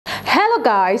Hello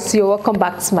guys, you're welcome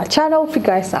back to my channel. If you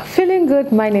guys are feeling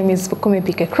good, my name is Bukumi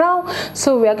Pike Crown.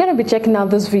 So we are going to be checking out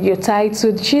this video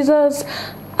titled Jesus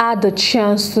had the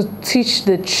chance to teach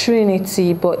the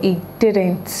Trinity but he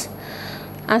didn't.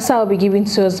 Answer will be given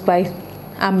to us by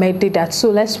Ahmed Deedat. So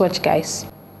let's watch, guys.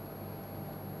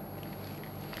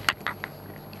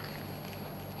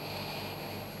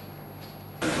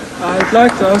 I'd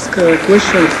like to ask a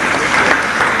question.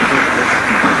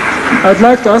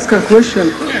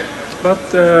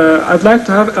 But I'd like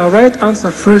to have a right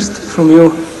answer first from you.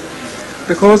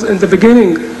 Because in the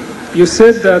beginning, you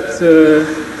said that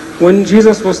when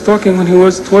Jesus was talking when he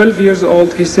was 12 years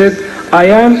old, he said, I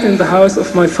am in the house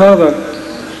of my father.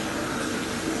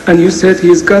 And you said he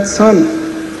is God's son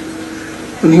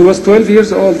when he was 12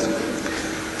 years old.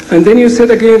 And then you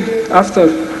said again after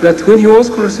that when he was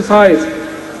crucified,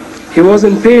 he was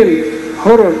in pain,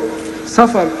 horror,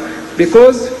 suffer,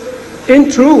 because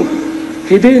in truth,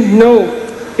 he didn't know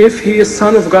if he is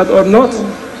son of God or not.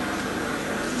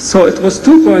 So it was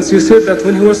 2 points. You said that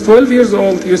when he was 12 years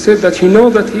old, you said that he know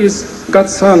that he is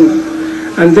God's son.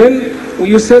 And then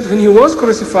you said when he was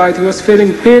crucified, he was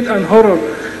feeling pain and horror.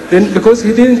 Then because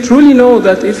he didn't truly know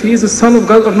that if he is a son of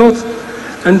God or not.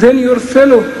 And then your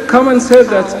fellow come and said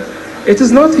that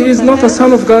he is not a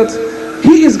son of God,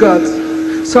 he is God.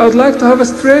 So I'd like to have a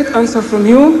straight answer from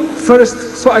you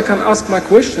first so I can ask my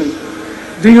question.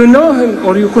 Do you know him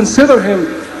or you consider him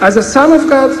as a son of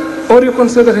God or you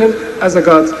consider him as a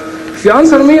God? If you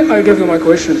answer me, I'll give you my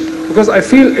question. Because I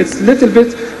feel it's a little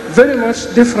bit very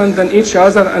much different than each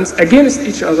other and against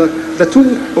each other, the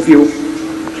two of you.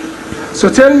 So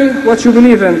tell me what you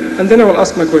believe in and then I will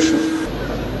ask my question.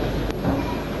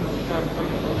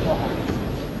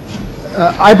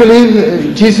 I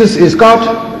believe Jesus is God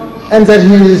and that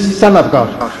he is son of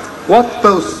God. What?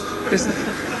 Both.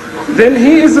 Then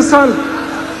he is the son.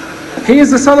 He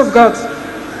is the son of God.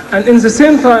 And in the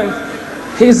same time,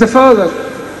 he is the father.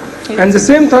 And at the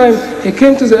same time, he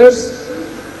came to the earth.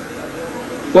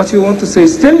 What you want to say?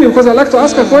 Tell me, because I like to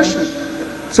ask a question.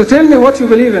 So tell me what you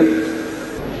believe in.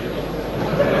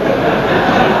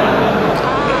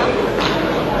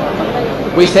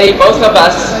 We say, both of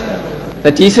us,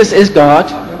 that Jesus is God,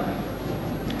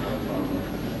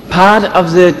 part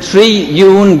of the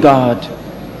triune God,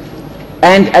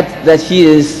 and that he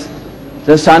is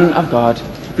the Son of God.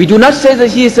 We do not say that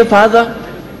he is the Father.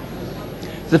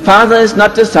 The Father is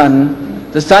not the Son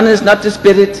is not the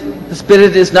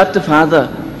Spirit is not the Father.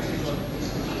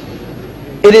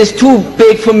 It is too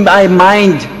big for my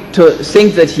mind to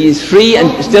think that he is free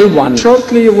and still one.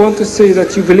 Shortly, you want to say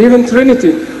that you believe in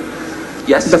Trinity.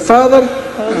 Yes. The Father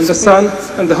and the Son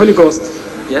and the Holy Ghost.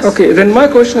 Yes. Okay, then my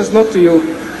question is not to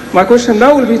you. My question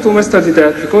now will be to Mr.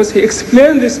 Deedat, because he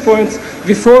explained this point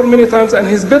before many times and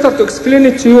he's better to explain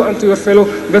it to you and to your fellow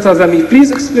better than me.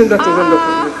 Please explain that to them.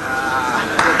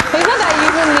 It's not that you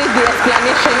even need the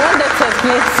explanation. You want them to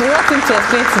explain. You want him to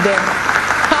explain to them.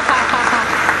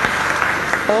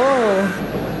 Oh.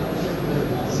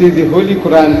 See, the Holy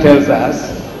Quran tells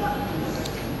us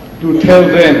to tell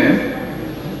them,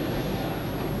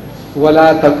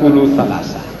 وَلَا تَقُولُوا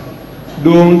ثَلَاثَةً.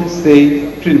 Don't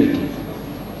say Trinity.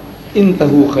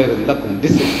 Intahu khairan lakum.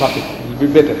 This is topic will be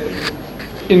better for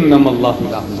you. Innama Allahu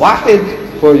ilahu wahid.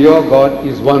 For your God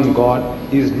is one God,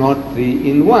 is not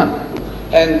three in one.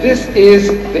 And this is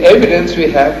the evidence we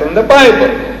have from the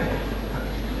Bible.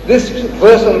 This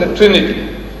verse on the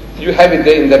Trinity, you have it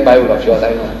there in the Bible of yours,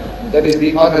 I know. That is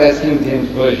the authorized King James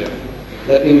Version,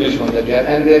 the English one that you have.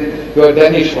 And then your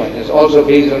Danish one is also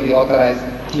based on the authorized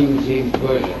King James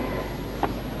Version.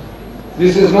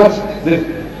 This is not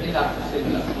the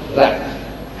right.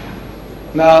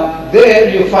 Now, there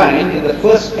you find in the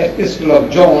first epistle of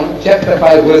John, chapter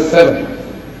 5, verse 7.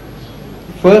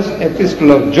 First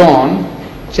epistle of John,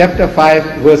 chapter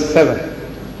 5, verse 7.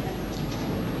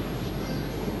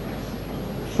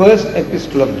 First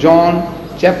epistle of John,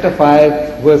 chapter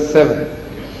 5, verse 7.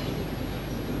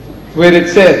 Where it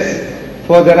says,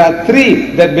 for there are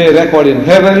three that bear record in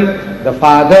heaven, the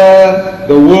Father,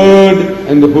 the Word,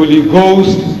 and the Holy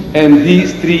Ghost, and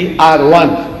these three are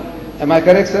one. Am I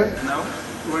correct, sir? No.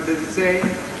 What does it say?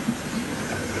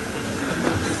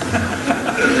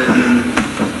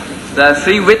 There are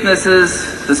three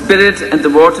witnesses, the Spirit and the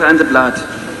water and the blood,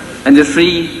 and the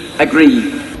three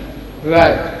agree.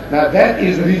 Right. Now that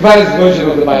is the revised version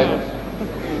of the Bible.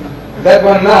 That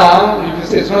one now, you can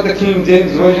say it's not the King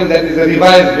James Version, that is the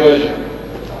revised version.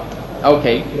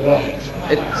 Okay. Right.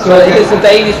 So it is a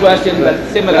Danish version,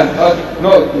 but similar.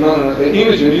 No. The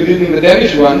English one, you read in the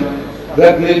Danish one,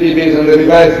 that may be based on the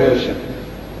revised version.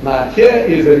 Now here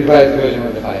is the revised version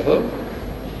of the Bible.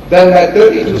 done by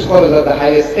 32 scholars of the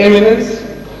highest eminence,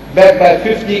 backed by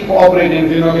 50 cooperating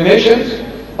denominations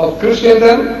of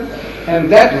Christendom,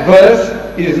 and that verse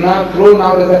is now thrown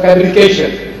out as a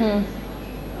fabrication.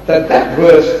 That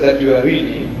verse that you are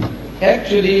reading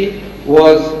actually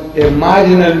was a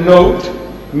marginal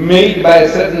note made by a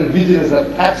certain Vigilanus of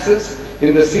Thapsus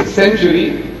in the 6th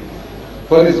century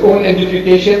for his own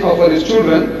edification or for his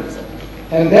children,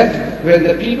 and that when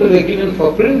the people were given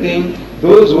for printing,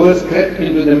 those words crept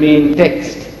into the main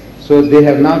text. So they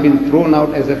have now been thrown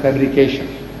out as a fabrication.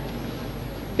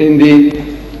 In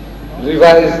the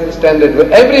Revised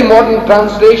Standard, every modern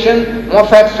translation,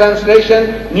 Moffat's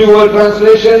translation, New World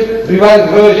Translation,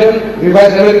 Revised Version,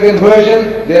 Revised American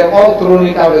Version, they have all thrown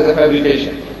it out as a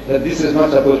fabrication, that this is not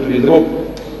supposed to be the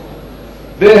book.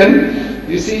 Then,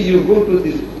 you see, you go to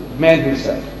this man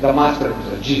himself, the master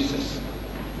himself, Jesus.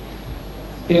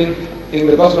 In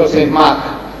the Gospel of St.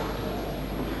 Mark,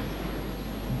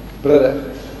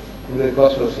 brother, in the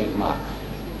Gospel of St. Mark,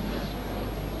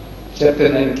 chapter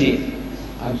 19,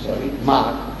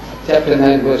 Mark, chapter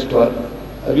 9, verse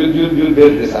 12. You'll bear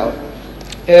this out.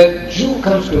 A Jew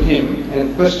comes to him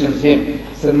and questions him,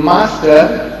 said,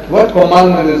 Master, what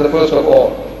commandment is the first of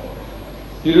all?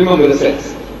 You remember the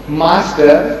sense.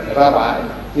 Master,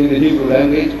 Rabbi, in the Hebrew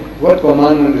language, what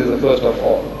commandment is the first of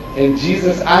all? And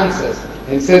Jesus answers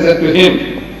and says unto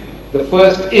him, the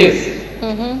first is.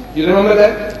 You remember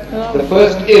that? No. The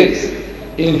first is.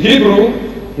 In Hebrew,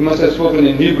 he must have spoken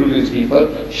in Hebrew to his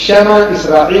people. Shema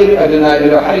Israel Adonai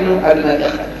Eloheinu Adonai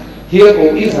Echad. Hear,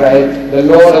 O Israel, the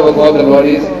Lord our God, the Lord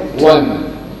is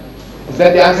one. Is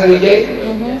that the answer he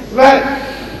gave? Right.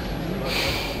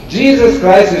 Jesus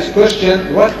Christ is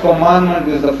questioned, what commandment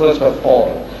is the first of all?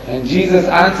 And Jesus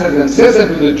answers and says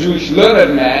unto the Jewish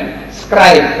learned man,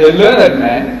 scribe, a learned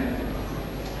man,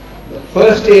 the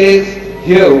first is,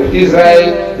 hear, O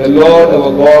Israel, the Lord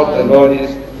our God, the Lord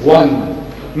is one.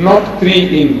 Not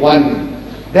three in one.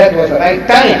 That was the right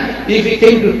time. If he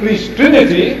came to preach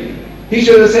Trinity, he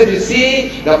should have said, you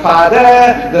see, the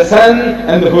Father, the Son,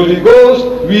 and the Holy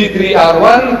Ghost, we three are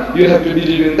one. You have to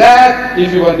believe in that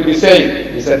if you want to be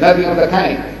saved. He said nothing of the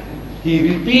kind.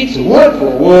 He repeats word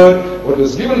for word what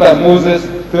was given by Moses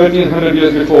 1300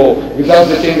 years before, without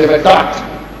the change of a dot.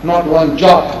 Not one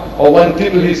jot or one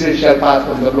tittle, he says, shall pass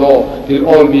from the law till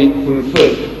all be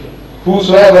fulfilled.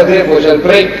 Whosoever therefore shall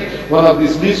break one of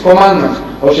these least commandments,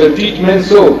 or shall teach men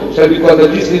so, shall be called the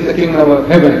least in the kingdom of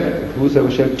heaven. Whosoever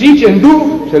shall teach and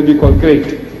do, shall be called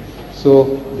great.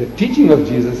 So, the teaching of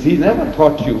Jesus, he never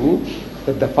taught you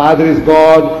that the Father is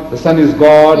God, the Son is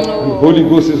God, and the Holy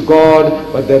Ghost is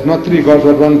God, but there are not three gods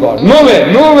but one God.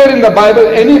 Nowhere in the Bible,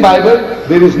 any Bible,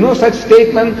 there is no such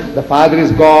statement, the Father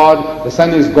is God, the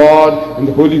Son is God, and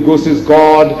the Holy Ghost is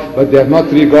God, but there are not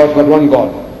three gods but one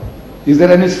God. Is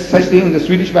there any such thing in the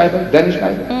Swedish Bible, Danish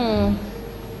Bible?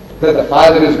 That the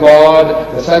Father is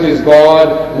God, the Son is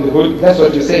God, and the Holy, that's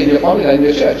what you say in your formula in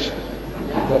your church.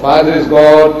 The Father is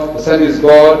God, the Son is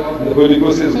God, and the Holy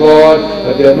Ghost is God,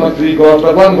 but there are not three gods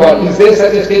but one God. Is there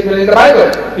such a statement in the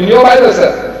Bible? In your Bible,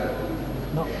 sir?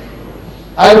 No.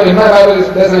 I know in my Bible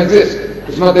it doesn't exist.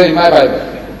 It's not there in my Bible.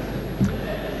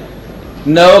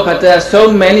 No, but there are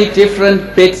so many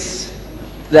different bits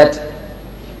that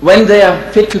when they are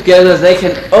fit together, they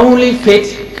can only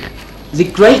fit the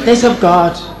greatness of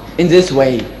God in this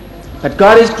way. But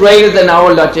God is greater than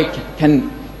our logic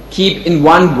can keep in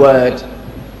one word.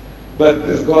 But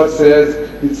this God says,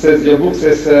 it says, your book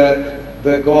says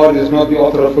that God is not the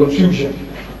author of confusion.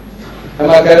 Am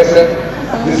I correct, sir?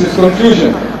 This is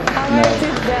confusion. No.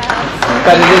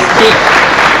 But it is deep.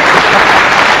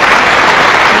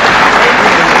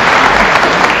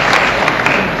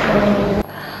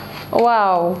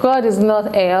 Wow, God is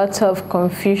not a author of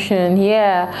confusion.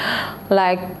 Yeah,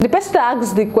 like the person that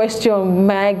asks the question,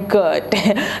 my God,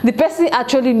 the person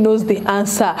actually knows the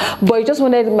answer, but he just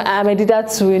wanted Ahmed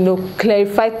Deedat to,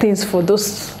 clarify things for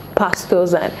those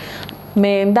pastors. And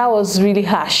man, that was really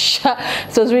harsh.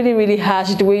 It was really, really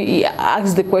harsh the way he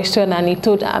asked the question, and he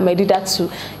told Ahmed Deedat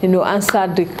to, answer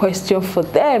the question for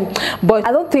them. But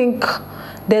I don't think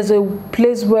there's a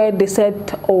place where they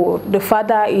said, oh, the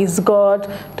Father is God,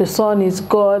 the Son is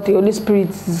God, the Holy Spirit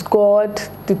is God,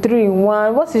 the three in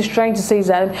one. What he's trying to say is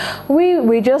that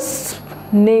we just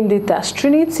named it as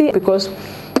Trinity because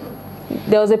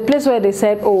there was a place where they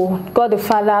said, oh, God the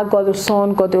Father, God the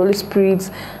Son, God the Holy Spirit.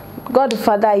 God the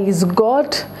Father is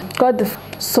God. God the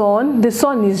Son. The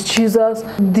Son is Jesus.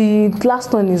 The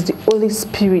last one is the Holy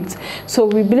Spirit. So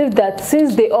we believe that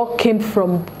since they all came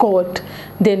from God,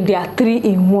 then they are three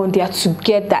in one. They are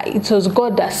together. It was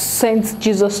God that sent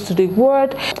Jesus to the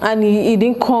world, and he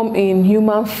didn't come in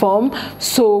human form.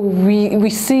 So we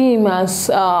see him as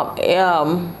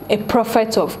a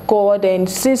prophet of God, and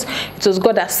since it was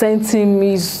God that sent him,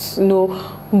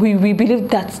 we believe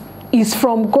that is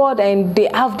from God, and they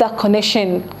have that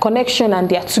connection, and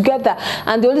they are together.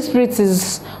 And the Holy Spirit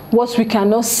is what we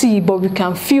cannot see, but we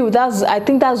can feel. I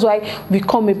think that's why we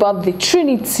come about the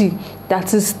Trinity,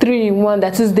 that is three in one,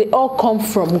 that is they all come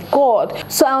from God.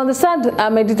 So I understand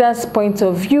Ahmed Deedat's point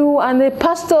of view, and the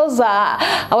pastors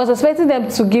I was expecting them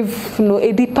to give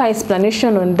a deeper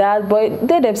explanation on that, but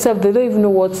they themselves, they don't even know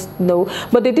what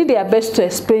but they did their best to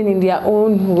explain in their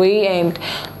own way. And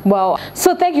wow,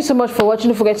 so thank you so much for watching.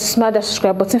 Don't forget to smash that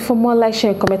subscribe button for more. Like,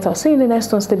 share, and comment. I'll see you in the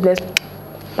next one. Stay blessed.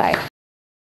 Bye.